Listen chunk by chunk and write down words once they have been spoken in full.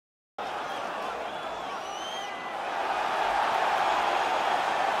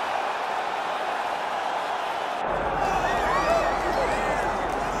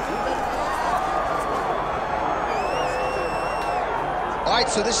right,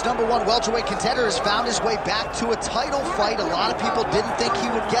 so this #1 welterweight contender has found his way back to a title fight. A lot of people didn't think he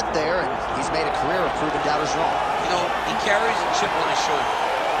would get there, and he's made a career of proving doubters wrong. You know, he carries a chip on his shoulder.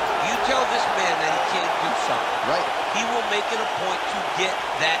 You tell this man that he can't do something. Right. He will make it a point to get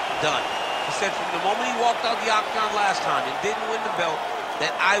that done. He said from the moment he walked out the octagon last time and didn't win the belt,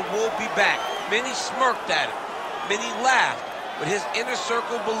 that I will be back. Many smirked at him. Many laughed. But his inner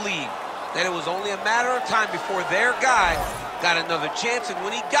circle believed that it was only a matter of time before their guy got another chance, and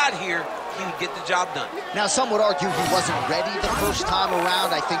when he got here, he would get the job done. Now, some would argue he wasn't ready the first time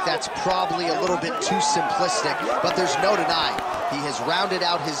around. I think that's probably a little bit too simplistic, but there's no denying. He has rounded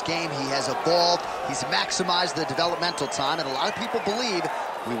out his game, he has evolved, he's maximized the developmental time, and a lot of people believe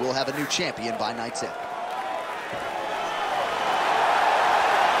we will have a new champion by night's end.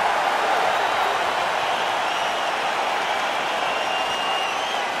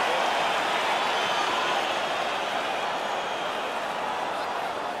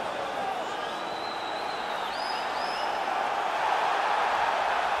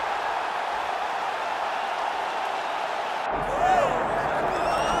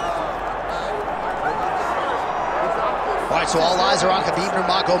 All right, so all eyes are on Khabib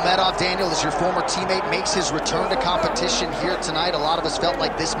Nurmagomedov. Daniel, as your former teammate makes his return to competition here tonight, a lot of us felt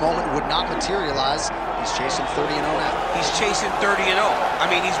like this moment would not materialize. He's chasing 30-0 now. He's chasing 30-0. I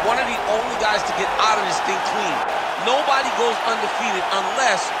mean, he's one of the only guys to get out of this thing clean. Nobody goes undefeated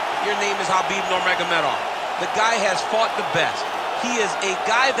unless your name is Khabib Nurmagomedov. The guy has fought the best. He is a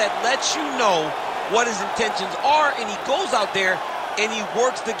guy that lets you know what his intentions are, and he goes out there and he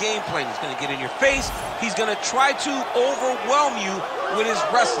works the game plan. He's going to get in your face. He's going to try to overwhelm you with his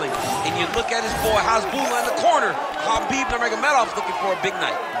wrestling. And you look at his boy Hasbulla in the corner. Khabib Nurmagomedov's looking for a big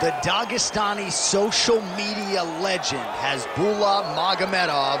night. The Dagestani social media legend Hasbulla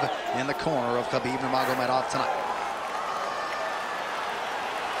Magomedov in the corner of Khabib Nurmagomedov tonight.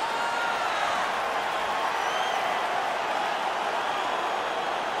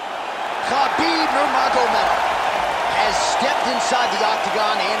 Khabib Nurmagomedov has stepped inside the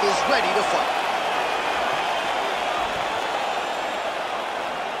octagon and is ready to fight.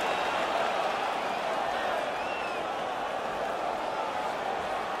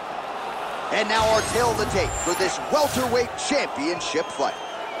 And now our tale of the tape for this welterweight championship fight.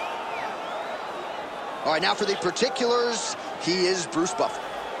 All right, now for the particulars, he is Bruce Buffer.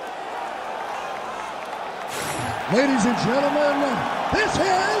 Ladies and gentlemen, this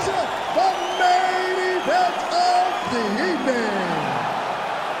is the main event of the evening.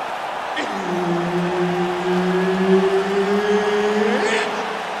 It's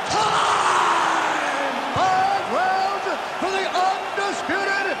time! 5 rounds for the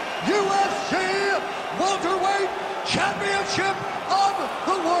undisputed UFC welterweight championship of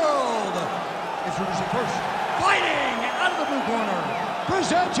the world. Introducing first, fighting out of the blue corner,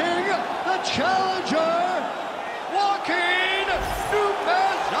 presenting the challenger, Joaquin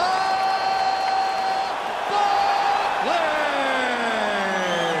Buckley.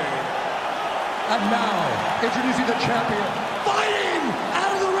 And now, introducing the champion, fighting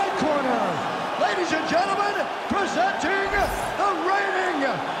out of the red corner. Ladies and gentlemen, presenting the reigning,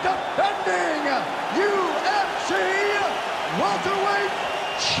 defending UFC welterweight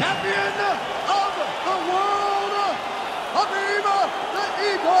champion of the world, Khabib the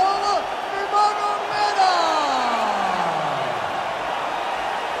Eagle Nurmagomedov.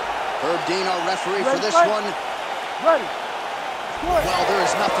 Herb Dean, our referee for this one. Ready. Well, there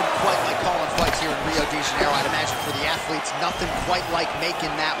is nothing quite like calling fights here in Rio de Janeiro. I'd imagine for the athletes, nothing quite like making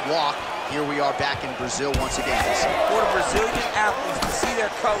that walk. Here we are back in Brazil once again. For the Brazilian athletes to see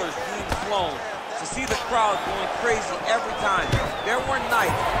their colors being flown, to see the crowd going crazy every time. There were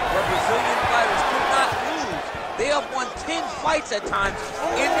nights where Brazilian fighters could not lose. They have won 10 fights at times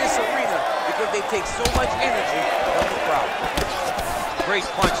in this arena because they take so much energy from the crowd. Great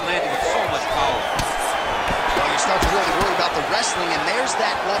punch landed with so much power. Well, you start to really worry about the wrestling, and there's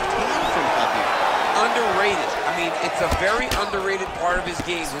that left hand from Khabib. Underrated. I mean, it's a very underrated part of his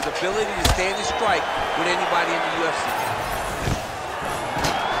game, his ability to stand and strike with anybody in the UFC.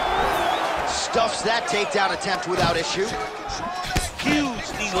 Stuffs that takedown attempt without issue. Huge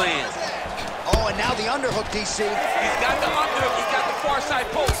knee lands. Oh, and now the underhook, DC. He's got the underhook, he's got the far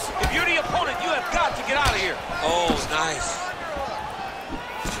side post. If you're the opponent, you have got to get out of here. Oh, nice.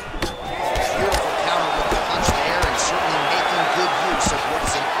 Beautiful counter with the punch there, and certainly making good use of what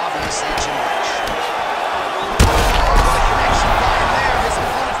is an obvious edge and reach. The connection by him there. His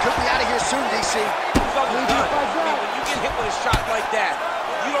opponent could be out of here soon, DC. I mean, when you get hit with a shot like that,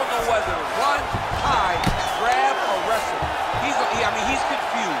 you don't know whether to run, hide, grab, or wrestle. He's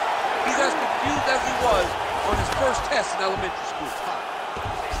confused. He's as confused as he was on his first test in elementary school.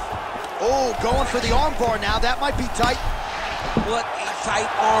 Oh, going for the armbar now. That might be tight. What a tight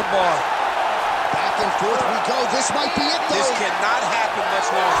armbar. Back and forth we go. This might be it, though. This cannot happen much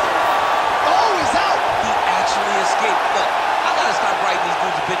longer. Oh, he's out. He actually escaped. Look, I gotta stop writing these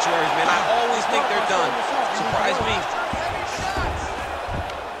dudes obituaries, man. I always think they're done. Surprise me.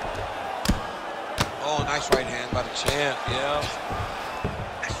 Oh, nice right hand by the champ, yeah.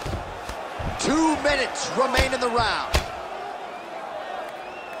 2 minutes remain in the round.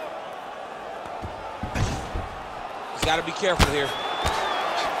 He's got to be careful here.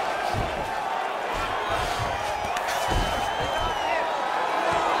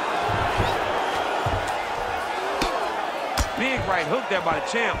 Big right hook there by the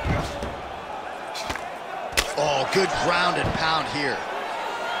champ. Oh, good ground and pound here.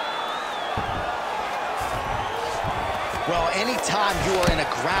 Well, anytime you are in a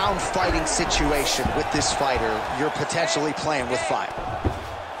ground fighting situation with this fighter, you're potentially playing with fire.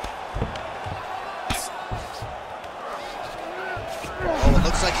 Oh, it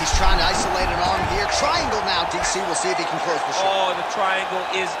looks like he's trying to isolate an arm here. Triangle now, DC. We'll see if he can close the show. Oh, the triangle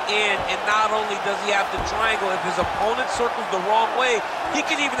is in. And not only does he have the triangle, if his opponent circles the wrong way, he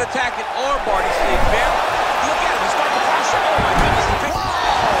can even attack an armbar to stay fair. Look at him. He's starting to flash. Oh, my goodness.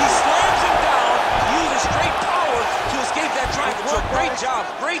 He slams him down, uses straight power to escape that triangle. So great job,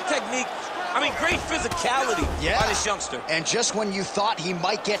 great technique. I mean, great physicality by this youngster. And just when you thought he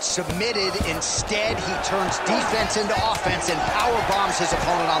might get submitted, instead he turns defense into offense and power bombs his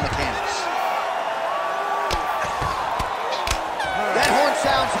opponent on the canvas. That horn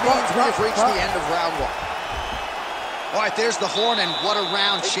sounds means we have reached the end of round 1. All right, there's the horn, and what a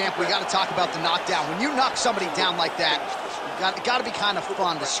round, champ. We got to talk about the knockdown. When you knock somebody down like that, it got to be kind of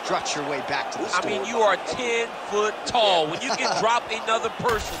fun to strut your way back to the store. I mean, you are 10 foot tall. When you can drop another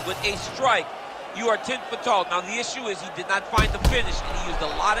person with a strike, you are 10 foot tall. Now, the issue is he did not find the finish, and he used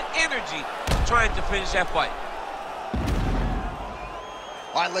a lot of energy trying to finish that fight.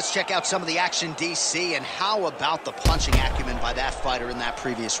 All right, let's check out some of the action, DC, and how about the punching acumen by that fighter in that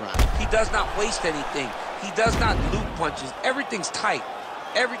previous round? He does not waste anything. He does not loop punches. Everything's tight.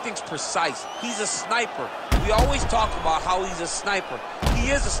 Everything's precise. He's a sniper. We always talk about how he's a sniper.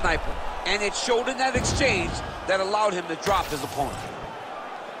 He is a sniper, and it showed in that exchange that allowed him to drop his opponent.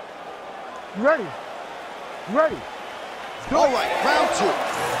 You ready? You ready? All right, round 2.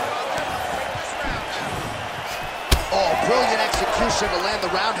 Oh, brilliant execution to land the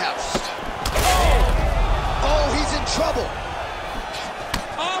roundhouse. Oh, he's in trouble.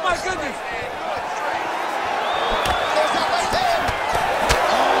 Oh, my goodness. There's that left hand.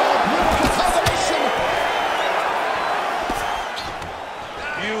 Oh, beautiful combination.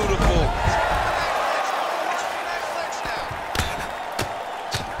 Beautiful.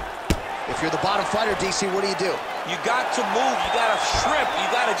 If you're the bottom fighter, DC, what do? You got to move. You got to shrimp. You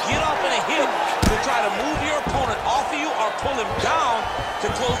got to get up in a hip to try to move your opponent off of you or pull him down to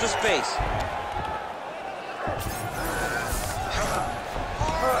close the space.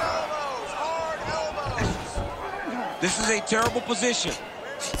 This is a terrible position.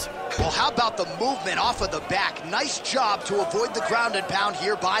 Well, how about the movement off of the back? Nice job to avoid the ground and pound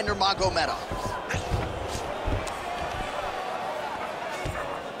here by Nurmagomedov.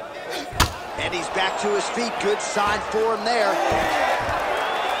 And he's back to his feet. Good sign for him there.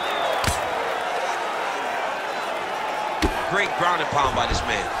 Great ground and pound by this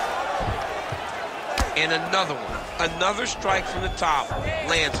man. And another one. Another strike from the top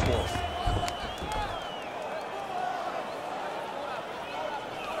lands for him.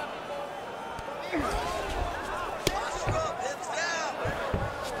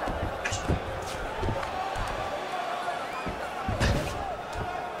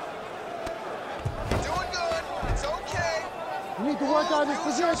 You need to work out his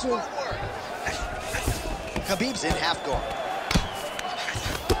position. Khabib's in half guard.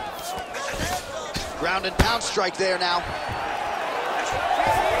 Ground and pound strike there now.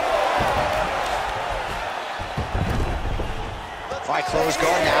 Fight close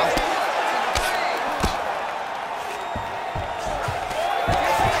guard now.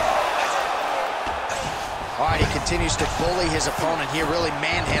 All right, he continues to bully his opponent here, really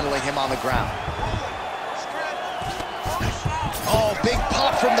manhandling him on the ground. Oh, big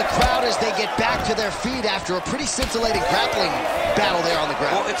pop from the crowd as they get back to their feet after a pretty scintillating grappling battle there on the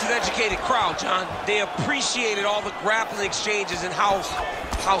ground. Well, it's an educated crowd, John. They appreciated all the grappling exchanges and how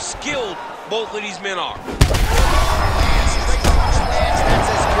skilled both of these men are. That's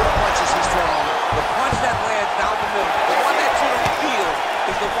as good a punch as he's thrown. The punch that lands down the middle, the one that's on the field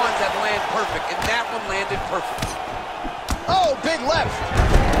is the ones that land perfect, and that one landed perfect. Oh, big left.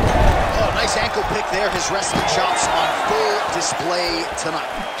 Oh, nice Nice ankle pick there. His wrestling chops on full display tonight.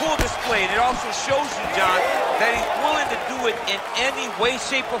 Full display. And it also shows you, John, that he's willing to do it in any way,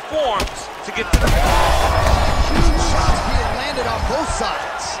 shape, or form to get to the... Huge shots being landed on both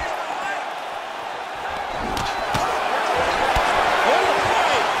sides. Oh,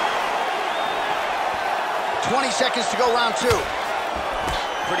 20 seconds to go, round 2.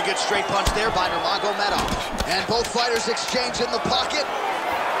 Pretty good straight punch there by Nurmagomedov. And both fighters exchange in the pocket.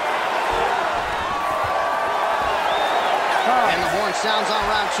 And the horn sounds on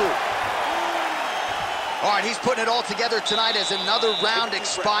round 2. All right, he's putting it all together tonight as another round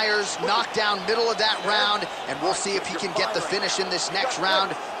expires. Knockdown, middle of that round. And we'll see if he can get the finish in this next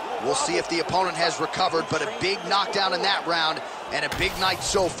round. We'll see if the opponent has recovered. But a big knockdown in that round. And a big night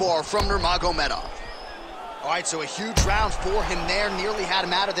so far from Nurmagomedov. All right, so a huge round for him there. Nearly had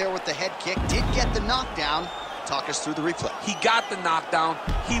him out of there with the head kick. Did get the knockdown. Talk us through the replay. He got the knockdown.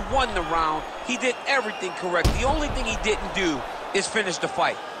 He won the round. He did everything correct. The only thing he didn't do is finish the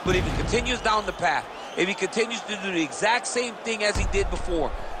fight. But if he continues down the path, if he continues to do the exact same thing as he did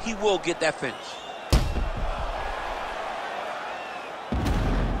before, he will get that finish.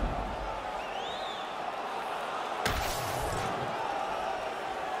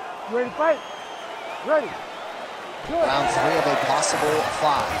 You ready to fight? Ready. Good. Round 3 of a possible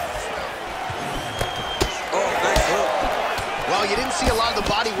 5. Oh, nice hook. Well, you didn't see a lot of the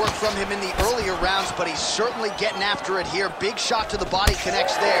body work from him in the earlier rounds, but he's certainly getting after it here. Big shot to the body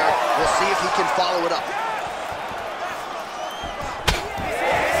connects there. We'll see if he can follow it up.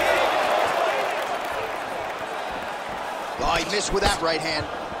 Oh, he missed with that right hand.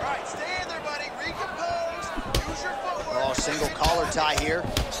 All right, stay in there, buddy. Recompose. Use your footwork. Oh, single collar tie here.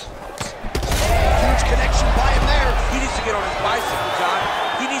 Huge connection by him there. He needs to get on his bicycle, John.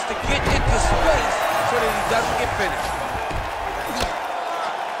 He needs to get into space so that he doesn't get finished.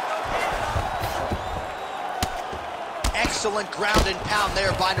 Excellent ground and pound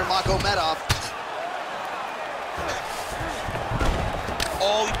there by Nurmagomedov.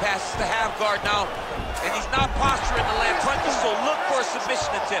 Oh, he passes the half guard now. And he's not posturing to land punches, so look for a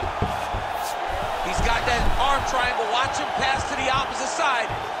submission attempt. He's got that arm triangle. Watch him pass to the opposite side.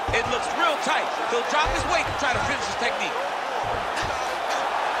 It looks real tight. He'll drop his weight to try to finish his technique.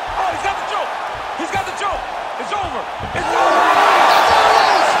 Oh, he's got the choke. He's got the choke. It's over. It's over.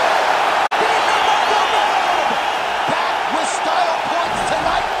 Back with style points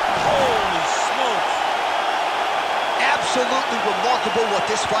tonight. Holy smokes. Absolutely remarkable what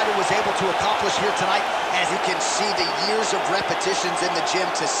this fighter was able to accomplish here tonight. As you can see, the years of repetitions in the gym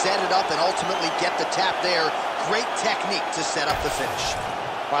to set it up and ultimately get the tap there. Great technique to set up the finish.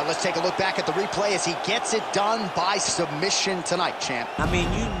 All right, let's take a look back at the replay as he gets it done by submission tonight, champ. I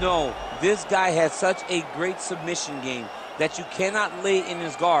mean, you know, this guy has such a great submission game that you cannot lay in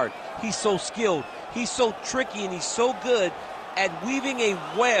his guard. He's so skilled, he's so tricky, and he's so good at weaving a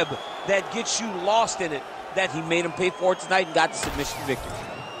web that gets you lost in it that he made him pay for it tonight and got the submission victory.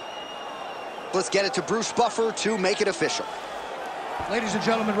 Let's get it to Bruce Buffer to make it official. Ladies and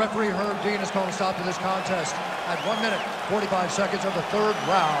gentlemen, referee Herb Dean has called a stop to this contest at 1 minute, 45 seconds of the 3rd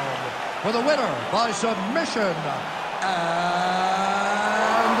round. For the winner by submission, and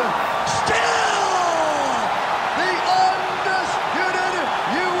still the undisputed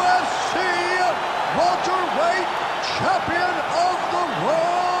UFC welterweight champion of the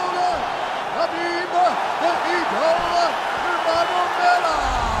world, Khabib the Eagle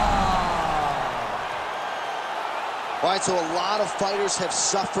Nurmagomedov. All right, so a lot of fighters have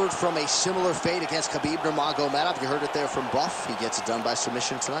suffered from a similar fate against Khabib Nurmagomedov. You heard it there from Buff. He gets it done by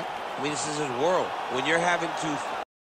submission tonight. I mean, this is his world. When you're having to